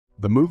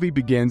The movie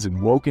begins in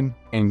Woking,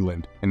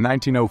 England in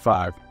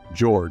 1905.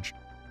 George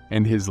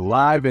and his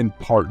live-in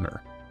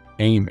partner,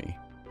 Amy,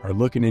 are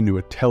looking into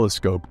a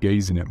telescope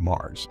gazing at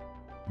Mars.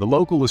 The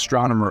local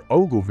astronomer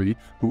Ogilvy,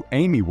 who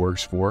Amy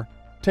works for,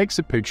 takes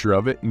a picture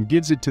of it and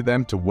gives it to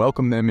them to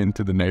welcome them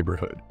into the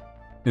neighborhood.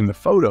 In the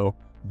photo,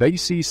 they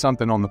see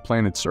something on the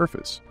planet's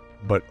surface,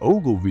 but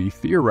Ogilvy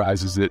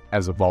theorizes it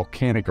as a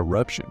volcanic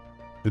eruption.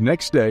 The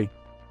next day,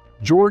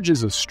 George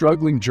is a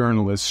struggling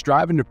journalist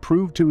striving to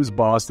prove to his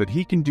boss that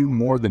he can do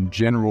more than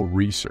general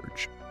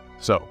research.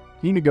 So,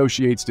 he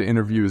negotiates to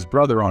interview his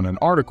brother on an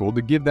article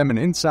to give them an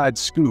inside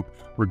scoop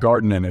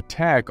regarding an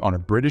attack on a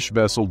British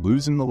vessel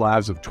losing the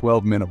lives of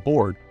 12 men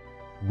aboard,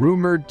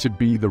 rumored to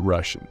be the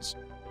Russians.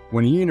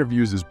 When he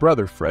interviews his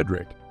brother,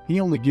 Frederick,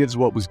 he only gives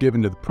what was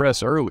given to the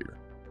press earlier.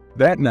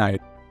 That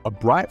night, a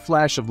bright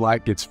flash of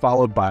light gets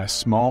followed by a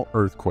small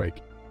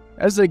earthquake.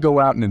 As they go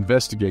out and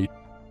investigate,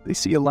 they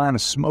see a line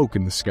of smoke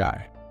in the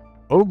sky.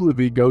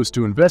 Ogilvy goes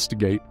to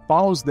investigate,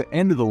 follows the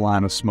end of the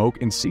line of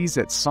smoke, and sees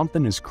that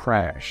something has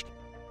crashed.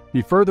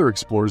 He further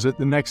explores it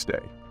the next day,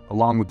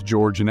 along with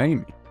George and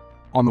Amy.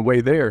 On the way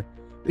there,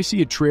 they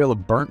see a trail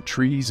of burnt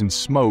trees and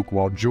smoke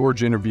while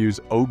George interviews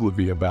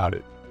Ogilvy about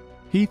it.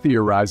 He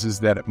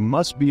theorizes that it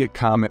must be a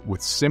comet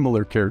with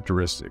similar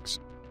characteristics.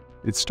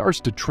 It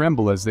starts to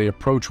tremble as they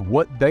approach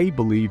what they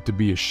believe to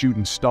be a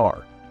shooting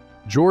star.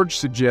 George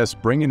suggests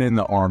bringing in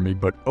the army,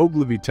 but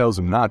Ogilvy tells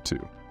him not to,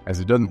 as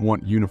he doesn't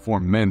want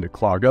uniformed men to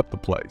clog up the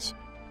place.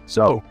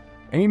 So,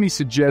 Amy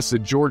suggests that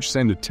George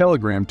send a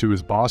telegram to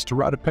his boss to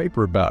write a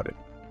paper about it.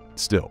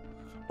 Still,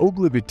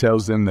 Ogilvy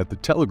tells them that the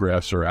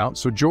telegraphs are out,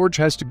 so George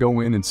has to go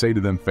in and say to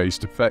them face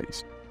to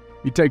face.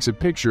 He takes a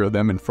picture of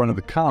them in front of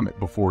the comet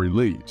before he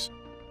leaves.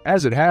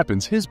 As it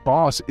happens, his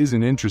boss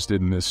isn't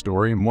interested in this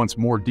story and wants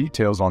more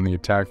details on the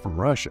attack from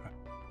Russia.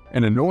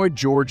 An annoyed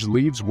George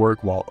leaves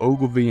work while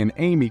Ogilvy and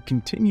Amy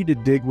continue to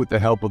dig with the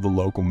help of the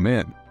local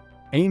men.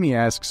 Amy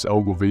asks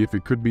Ogilvy if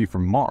it could be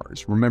from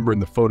Mars, remembering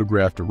the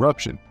photographed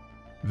eruption.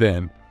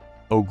 Then,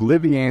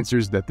 Ogilvy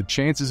answers that the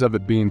chances of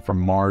it being from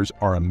Mars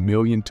are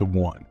 1,000,000 to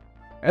 1.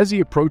 As he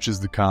approaches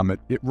the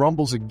comet, it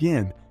rumbles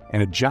again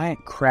and a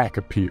giant crack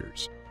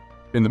appears.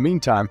 In the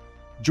meantime,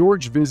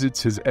 George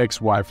visits his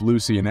ex-wife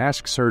Lucy and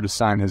asks her to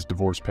sign his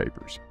divorce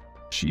papers.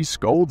 She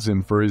scolds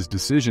him for his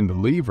decision to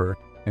leave her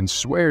and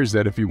swears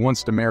that if he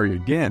wants to marry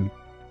again,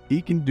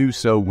 he can do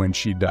so when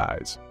she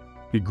dies.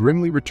 He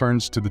grimly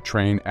returns to the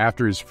train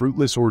after his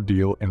fruitless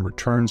ordeal and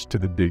returns to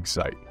the dig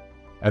site.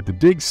 At the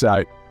dig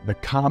site, the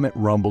comet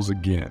rumbles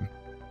again.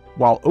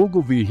 While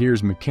Ogilvy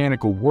hears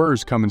mechanical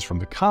whirs coming from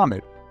the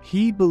comet,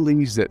 he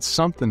believes that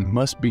something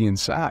must be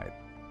inside.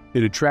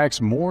 It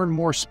attracts more and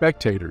more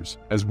spectators,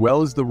 as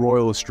well as the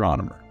royal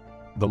astronomer.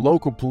 The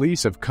local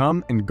police have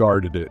come and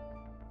guarded it.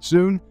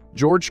 Soon,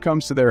 George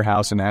comes to their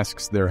house and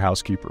asks their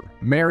housekeeper,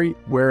 Mary,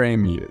 where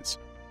Amy is.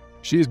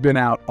 She has been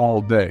out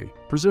all day,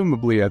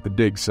 presumably at the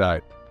dig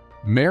site.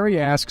 Mary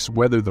asks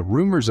whether the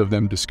rumors of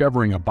them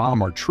discovering a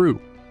bomb are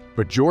true,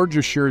 but George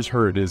assures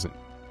her it isn't.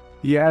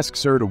 He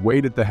asks her to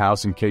wait at the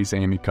house in case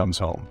Amy comes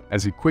home,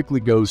 as he quickly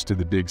goes to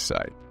the dig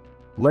site.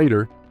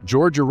 Later,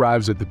 George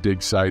arrives at the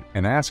dig site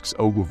and asks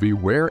Ogilvy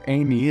where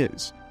Amy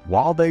is,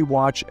 while they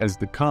watch as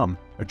the comet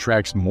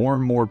attracts more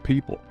and more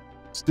people.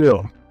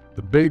 Still,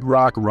 the big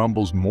rock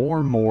rumbles more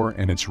and more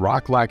and its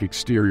rock-like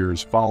exterior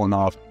is falling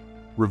off,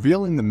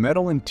 revealing the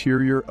metal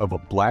interior of a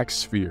black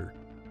sphere.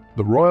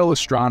 The royal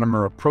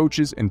astronomer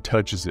approaches and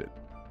touches it,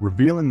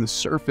 revealing the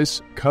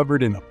surface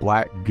covered in a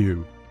black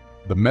goo.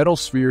 The metal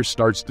sphere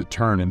starts to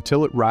turn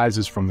until it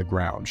rises from the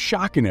ground,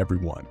 shocking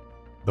everyone.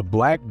 The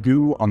black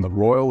goo on the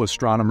royal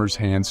astronomer's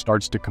hand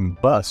starts to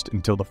combust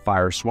until the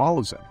fire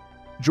swallows him.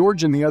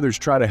 George and the others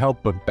try to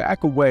help but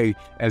back away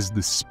as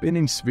the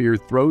spinning sphere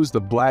throws the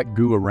black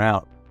goo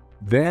around.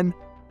 Then,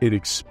 it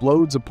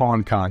explodes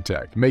upon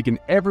contact, making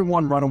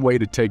everyone run away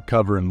to take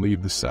cover and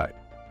leave the site.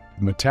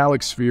 The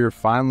metallic sphere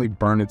finally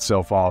burned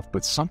itself off,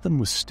 but something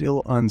was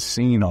still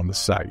unseen on the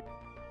site.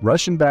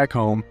 Rushing back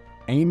home,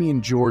 Amy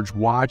and George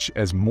watch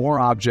as more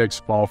objects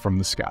fall from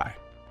the sky.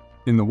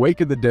 In the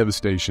wake of the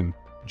devastation,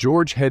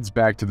 George heads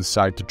back to the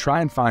site to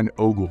try and find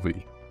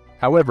Ogilvy.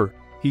 However,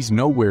 he's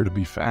nowhere to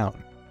be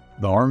found.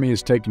 The army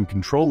has taken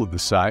control of the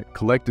site,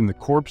 collecting the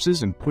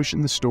corpses and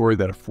pushing the story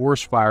that a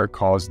forest fire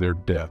caused their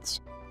deaths.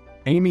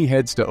 Amy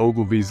heads to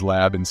Ogilvy's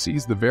lab and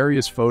sees the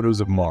various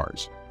photos of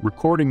Mars,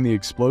 recording the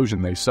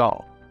explosion they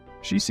saw.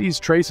 She sees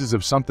traces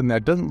of something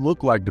that doesn't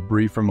look like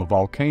debris from a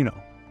volcano.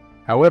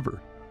 However,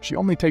 she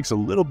only takes a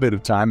little bit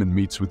of time and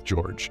meets with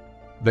George.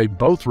 They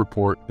both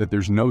report that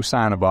there's no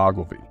sign of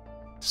Ogilvy.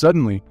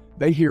 Suddenly,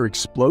 they hear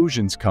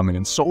explosions coming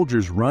and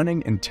soldiers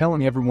running and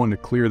telling everyone to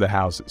clear the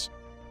houses.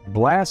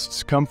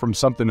 Blasts come from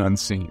something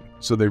unseen,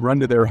 so they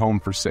run to their home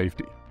for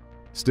safety.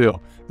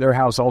 Still, their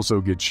house also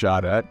gets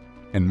shot at,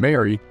 and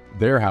Mary,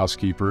 their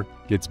housekeeper,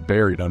 gets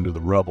buried under the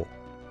rubble.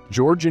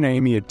 George and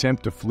Amy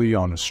attempt to flee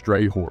on a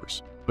stray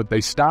horse, but they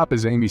stop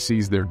as Amy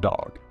sees their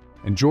dog,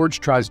 and George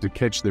tries to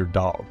catch their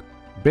dog,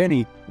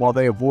 Benny, while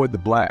they avoid the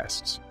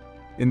blasts.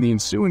 In the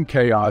ensuing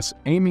chaos,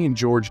 Amy and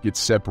George get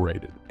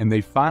separated, and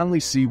they finally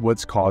see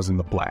what's causing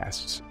the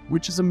blasts,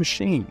 which is a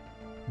machine.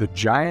 The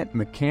giant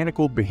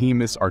mechanical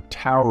behemoths are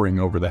towering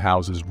over the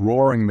houses,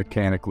 roaring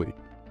mechanically.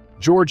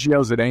 George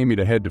yells at Amy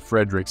to head to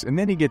Frederick's, and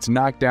then he gets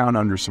knocked down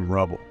under some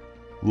rubble.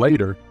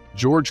 Later,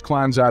 George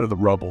climbs out of the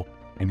rubble,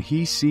 and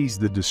he sees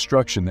the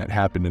destruction that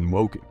happened in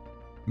Woking.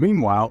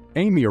 Meanwhile,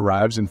 Amy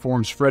arrives,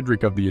 informs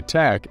Frederick of the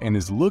attack, and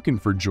is looking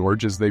for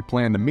George as they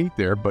plan to meet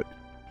there, but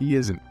he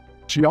isn't.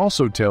 She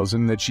also tells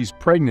him that she's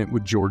pregnant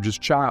with George's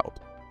child.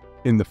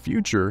 In the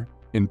future,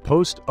 in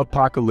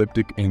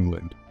post-apocalyptic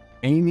England,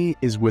 Amy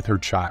is with her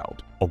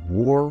child, a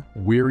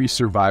war-weary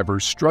survivor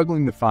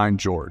struggling to find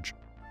George.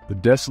 The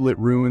desolate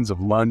ruins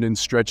of London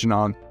stretching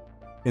on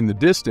in the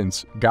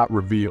distance got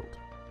revealed.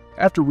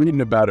 After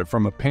reading about it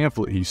from a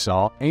pamphlet he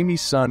saw,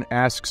 Amy's son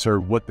asks her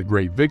what the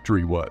great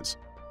victory was.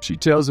 She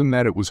tells him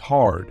that it was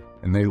hard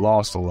and they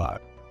lost a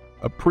lot.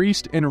 A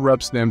priest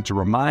interrupts them to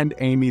remind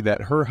Amy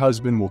that her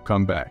husband will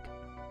come back.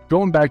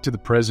 Going back to the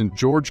present,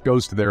 George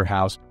goes to their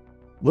house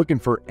looking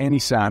for any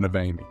sign of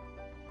Amy.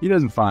 He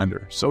doesn't find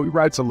her, so he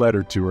writes a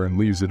letter to her and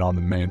leaves it on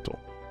the mantel.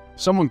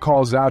 Someone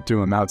calls out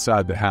to him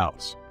outside the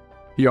house.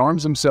 He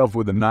arms himself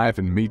with a knife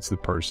and meets the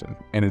person,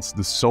 and it's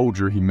the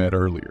soldier he met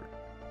earlier.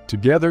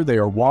 Together, they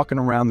are walking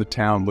around the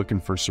town looking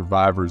for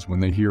survivors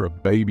when they hear a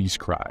baby's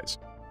cries.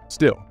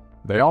 Still,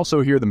 they also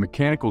hear the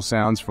mechanical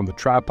sounds from the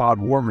tripod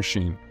war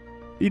machine.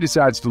 He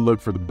decides to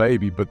look for the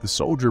baby, but the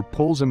soldier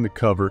pulls him to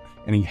cover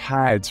and he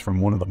hides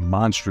from one of the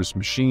monstrous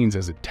machines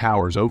as it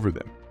towers over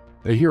them.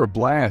 They hear a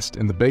blast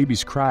and the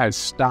baby's cries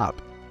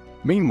stop.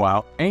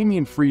 Meanwhile, Amy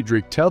and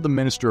Friedrich tell the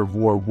Minister of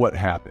War what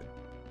happened.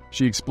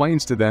 She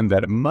explains to them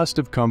that it must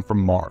have come from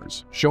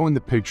Mars, showing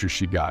the picture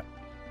she got.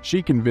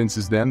 She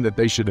convinces them that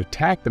they should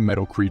attack the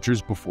metal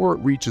creatures before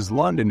it reaches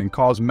London and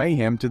cause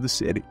mayhem to the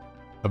city.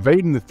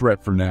 Evading the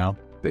threat for now,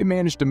 they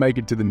manage to make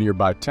it to the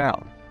nearby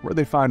town, where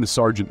they find a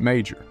sergeant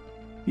major.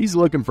 He's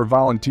looking for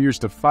volunteers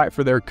to fight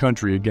for their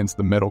country against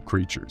the metal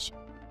creatures.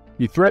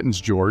 He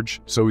threatens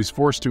George, so he's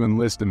forced to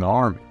enlist in the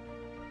army.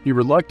 He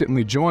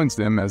reluctantly joins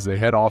them as they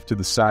head off to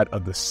the site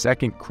of the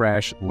second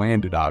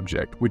crash-landed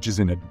object, which is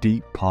in a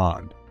deep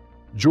pond.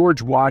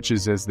 George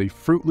watches as they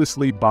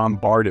fruitlessly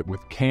bombard it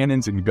with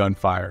cannons and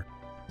gunfire.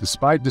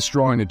 Despite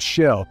destroying its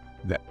shell,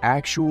 the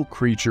actual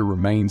creature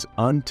remains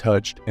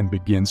untouched and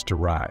begins to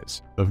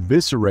rise,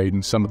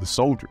 eviscerating some of the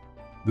soldiers.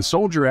 The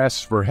soldier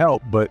asks for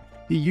help, but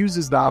he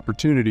uses the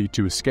opportunity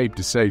to escape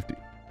to safety.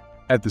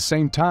 At the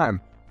same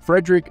time,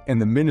 Frederick and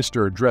the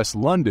minister address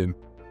London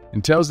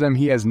and tells them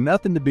he has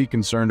nothing to be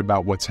concerned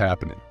about what's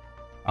happening.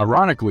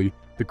 Ironically,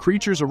 the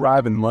creatures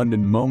arrive in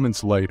London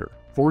moments later,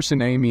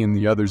 forcing Amy and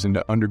the others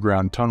into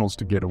underground tunnels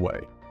to get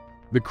away.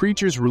 The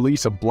creatures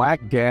release a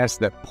black gas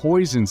that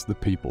poisons the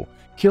people,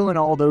 killing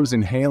all those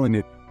inhaling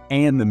it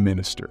and the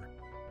minister.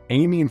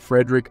 Amy and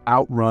Frederick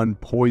outrun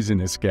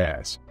poisonous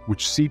gas,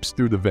 which seeps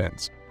through the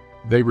vents.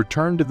 They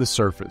return to the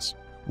surface,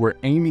 where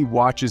Amy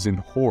watches in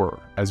horror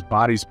as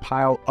bodies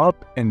pile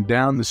up and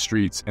down the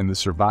streets and the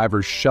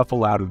survivors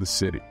shuffle out of the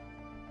city.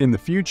 In the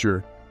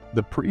future,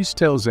 the priest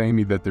tells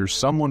Amy that there's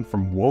someone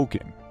from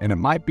Woking, and it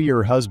might be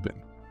her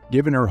husband.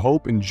 Giving her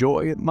hope and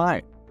joy, it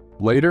might.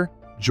 Later,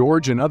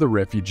 George and other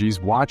refugees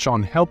watch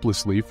on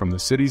helplessly from the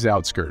city's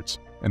outskirts,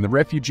 and the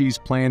refugees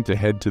plan to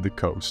head to the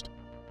coast.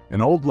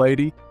 An old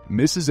lady,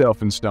 Mrs.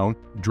 Elphinstone,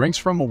 drinks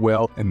from a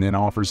well and then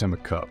offers him a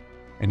cup,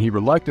 and he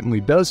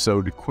reluctantly does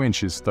so to quench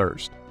his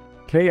thirst.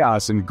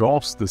 Chaos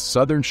engulfs the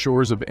southern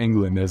shores of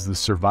England as the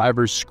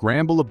survivors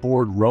scramble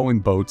aboard rowing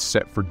boats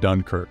set for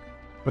Dunkirk,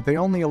 but they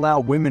only allow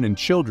women and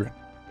children.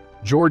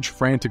 George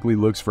frantically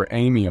looks for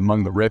Amy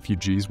among the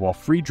refugees while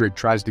Friedrich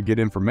tries to get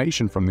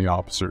information from the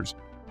officers.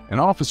 An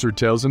officer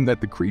tells him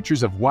that the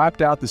creatures have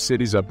wiped out the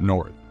cities up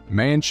north,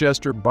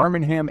 Manchester,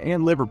 Birmingham,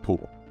 and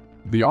Liverpool.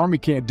 The army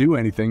can't do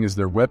anything as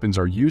their weapons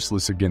are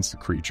useless against the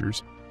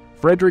creatures.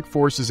 Frederick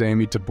forces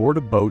Amy to board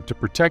a boat to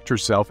protect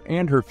herself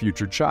and her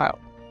future child.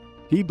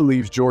 He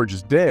believes George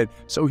is dead,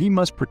 so he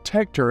must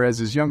protect her as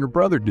his younger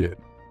brother did.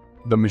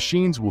 The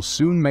machines will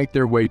soon make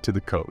their way to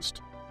the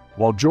coast.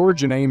 While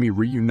George and Amy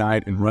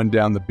reunite and run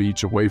down the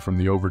beach away from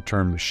the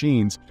overturned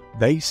machines,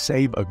 they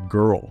save a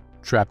girl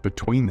trapped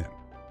between them.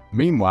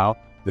 Meanwhile,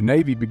 the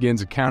Navy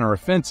begins a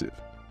counteroffensive.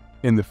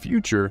 In the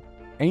future,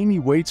 Amy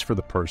waits for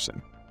the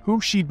person, who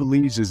she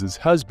believes is his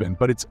husband,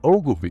 but it's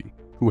Ogilvy,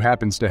 who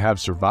happens to have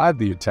survived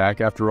the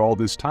attack after all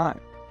this time.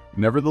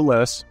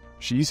 Nevertheless,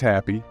 she's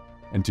happy,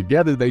 and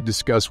together they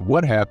discuss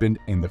what happened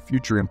and the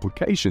future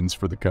implications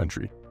for the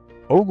country.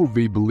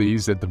 Ogilvy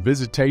believes that the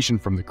visitation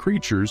from the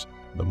creatures,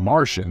 the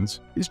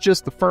Martians, is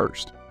just the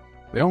first.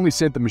 They only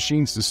sent the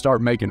machines to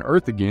start making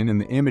Earth again in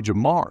the image of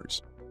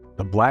Mars.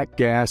 The black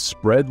gas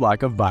spread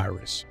like a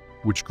virus,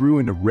 which grew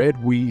into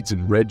red weeds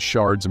and red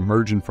shards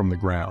emerging from the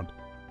ground.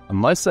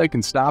 Unless they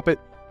can stop it,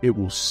 it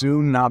will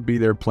soon not be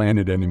their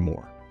planet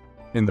anymore.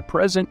 In the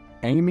present,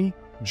 Amy,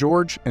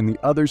 George, and the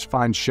others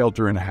find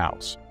shelter in a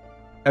house.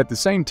 At the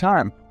same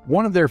time,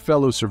 one of their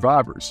fellow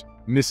survivors,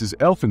 Mrs.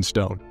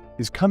 Elphinstone,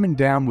 is coming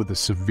down with a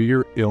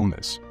severe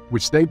illness.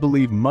 which they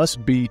believe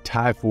must be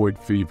typhoid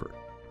fever.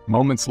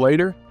 Moments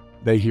later,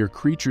 they hear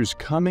creatures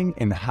coming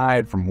and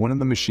hide from one of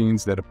the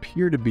machines that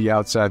appear to be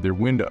outside their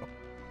window.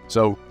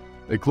 So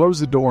they close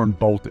the door and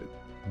bolt it,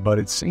 but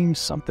it seems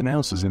something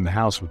else is in the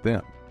house with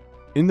them.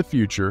 In the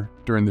future,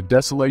 during the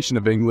desolation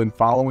of England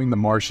following the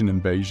Martian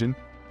invasion,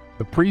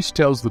 the priest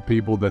tells the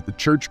people that the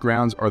church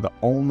grounds are the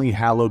only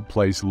hallowed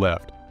place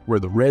left, where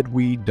the red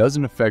weed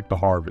doesn't affect the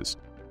harvest.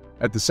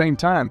 At the same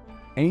time,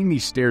 Amy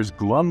stares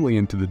glumly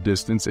into the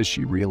distance as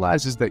she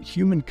realizes that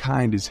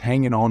humankind is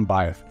hanging on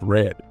by a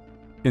thread.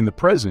 In the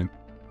present,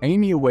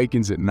 Amy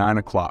awakens at 9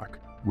 o'clock,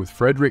 with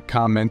Frederick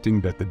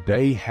commenting that the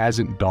day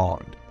hasn't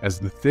dawned as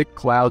the thick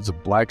clouds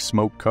of black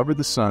smoke cover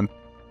the sun.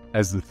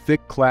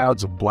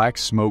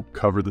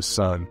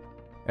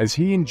 As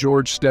he and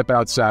George step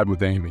outside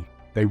with Amy,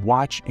 they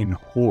watch in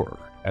horror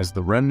as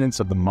the remnants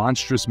of the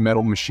monstrous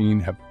metal machine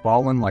have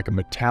fallen like a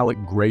metallic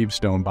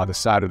gravestone by the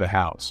side of the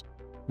house.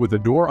 With the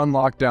door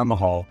unlocked down the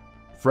hall,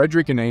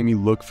 Frederick and Amy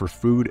look for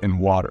food and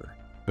water,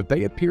 but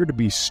they appear to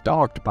be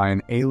stalked by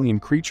an alien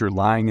creature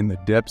lying in the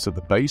depths of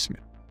the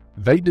basement.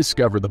 They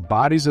discover the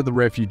bodies of the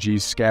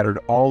refugees scattered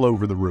all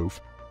over the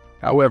roof.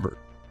 However,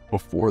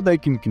 before they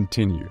can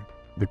continue,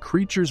 the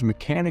creatures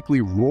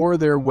mechanically roar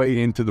their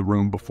way into the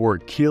room before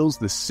it kills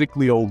the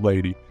sickly old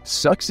lady,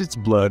 sucks its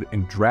blood,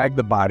 and drags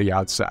the body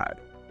outside.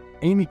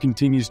 Amy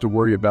continues to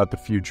worry about the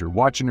future,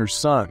 watching her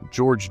son,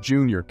 George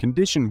Jr.,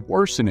 condition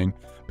worsening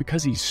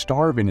because he's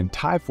starving and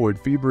typhoid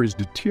fever is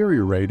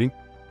deteriorating.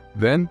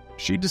 Then,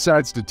 she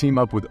decides to team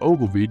up with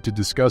Ogilvy to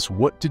discuss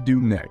what to do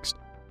next.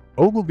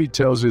 Ogilvy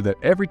tells her that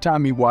every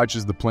time he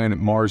watches the planet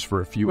Mars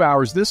for a few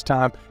hours this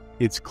time,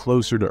 it's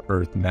closer to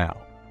Earth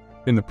now.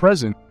 In the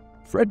present,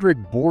 Frederick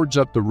boards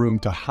up the room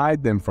to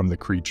hide them from the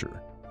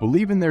creature,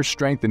 believing their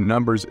strength in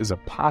numbers is a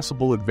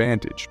possible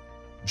advantage.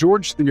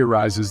 George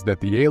theorizes that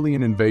the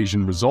alien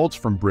invasion results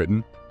from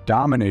Britain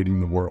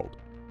dominating the world.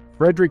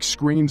 Frederick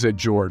screams at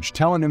George,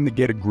 telling him to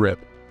get a grip.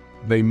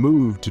 They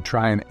move to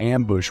try and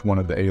ambush one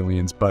of the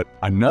aliens, but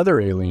another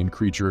alien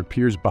creature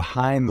appears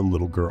behind the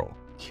little girl,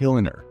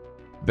 killing her.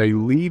 They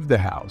leave the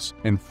house,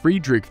 and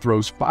Friedrich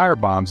throws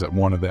firebombs at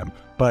one of them,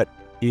 but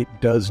it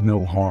does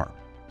no harm,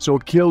 so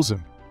it kills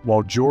him,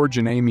 while George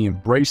and Amy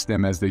embrace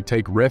them as they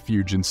take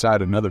refuge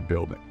inside another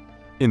building.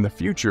 In the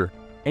future,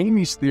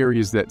 Amy's theory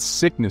is that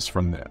sickness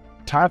from them,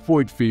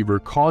 typhoid fever,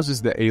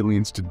 causes the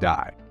aliens to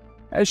die.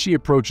 As she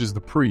approaches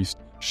the priest,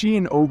 she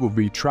and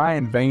Ogilvy try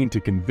in vain to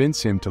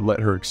convince him to let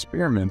her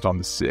experiment on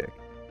the sick.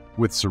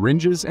 With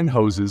syringes and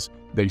hoses,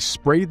 they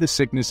spray the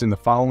sickness in the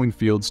following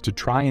fields to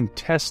try and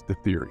test the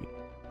theory.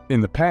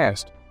 In the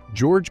past,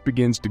 George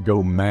begins to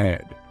go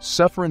mad,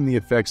 suffering the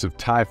effects of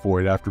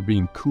typhoid after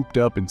being cooped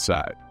up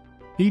inside.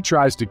 He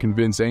tries to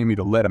convince Amy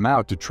to let him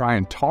out to try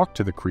and talk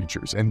to the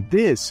creatures, and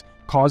this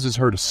causes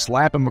her to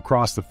slap him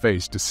across the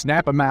face to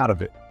snap him out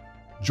of it.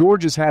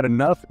 George has had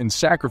enough and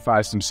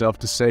sacrificed himself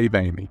to save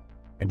Amy,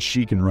 and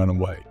she can run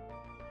away.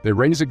 They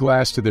raise a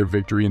glass to their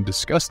victory and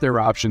discuss their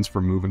options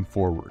for moving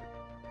forward.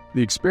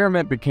 The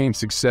experiment became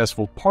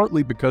successful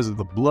partly because of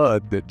the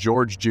blood that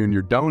George Jr.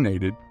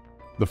 donated.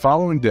 The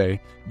following day,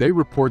 they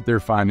report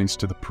their findings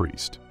to the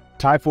priest,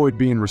 typhoid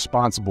being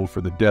responsible for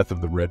the death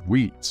of the red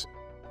weeds.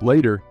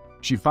 Later,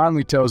 she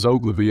finally tells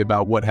Ogilvy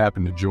about what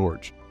happened to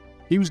George.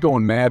 He was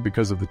going mad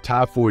because of the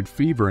typhoid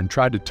fever and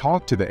tried to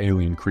talk to the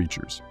alien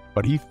creatures,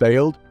 but he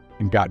failed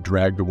and got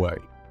dragged away.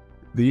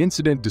 The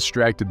incident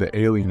distracted the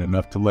alien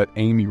enough to let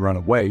Amy run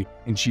away,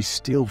 and she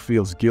still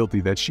feels guilty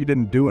that she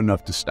didn't do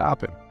enough to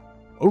stop him.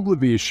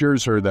 Ogilvy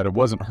assures her that it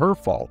wasn't her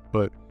fault,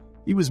 but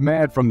he was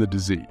mad from the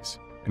disease,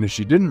 and if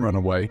she didn't run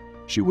away,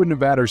 she wouldn't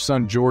have had her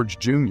son George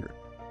Jr.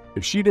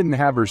 If she didn't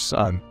have her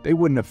son, they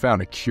wouldn't have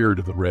found a cure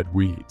to the red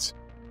weeds.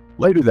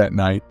 Later that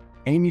night,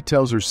 Amy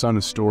tells her son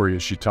a story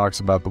as she talks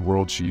about the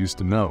world she used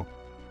to know.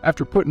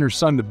 After putting her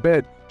son to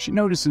bed, she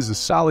notices a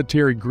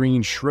solitary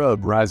green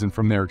shrub rising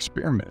from their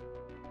experiment.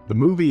 The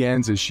movie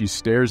ends as she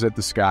stares at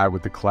the sky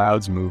with the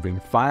clouds moving,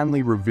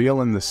 finally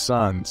revealing the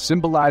sun,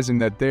 symbolizing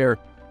that there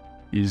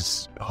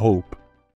is hope.